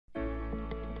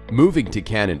Moving to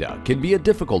Canada can be a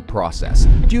difficult process,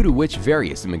 due to which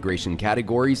various immigration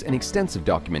categories and extensive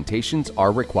documentations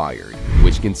are required,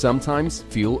 which can sometimes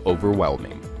feel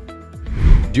overwhelming.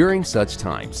 During such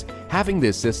times, having the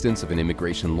assistance of an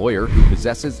immigration lawyer who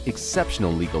possesses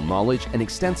exceptional legal knowledge and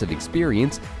extensive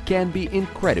experience can be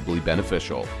incredibly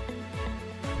beneficial.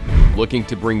 Looking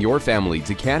to bring your family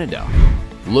to Canada?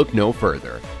 Look no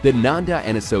further than Nanda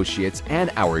Associates and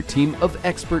our team of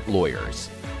expert lawyers.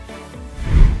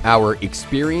 Our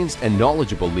experienced and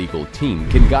knowledgeable legal team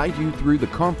can guide you through the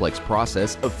complex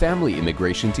process of family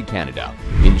immigration to Canada,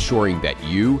 ensuring that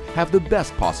you have the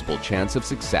best possible chance of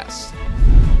success.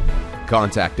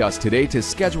 Contact us today to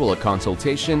schedule a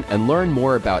consultation and learn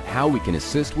more about how we can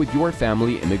assist with your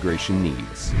family immigration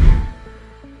needs.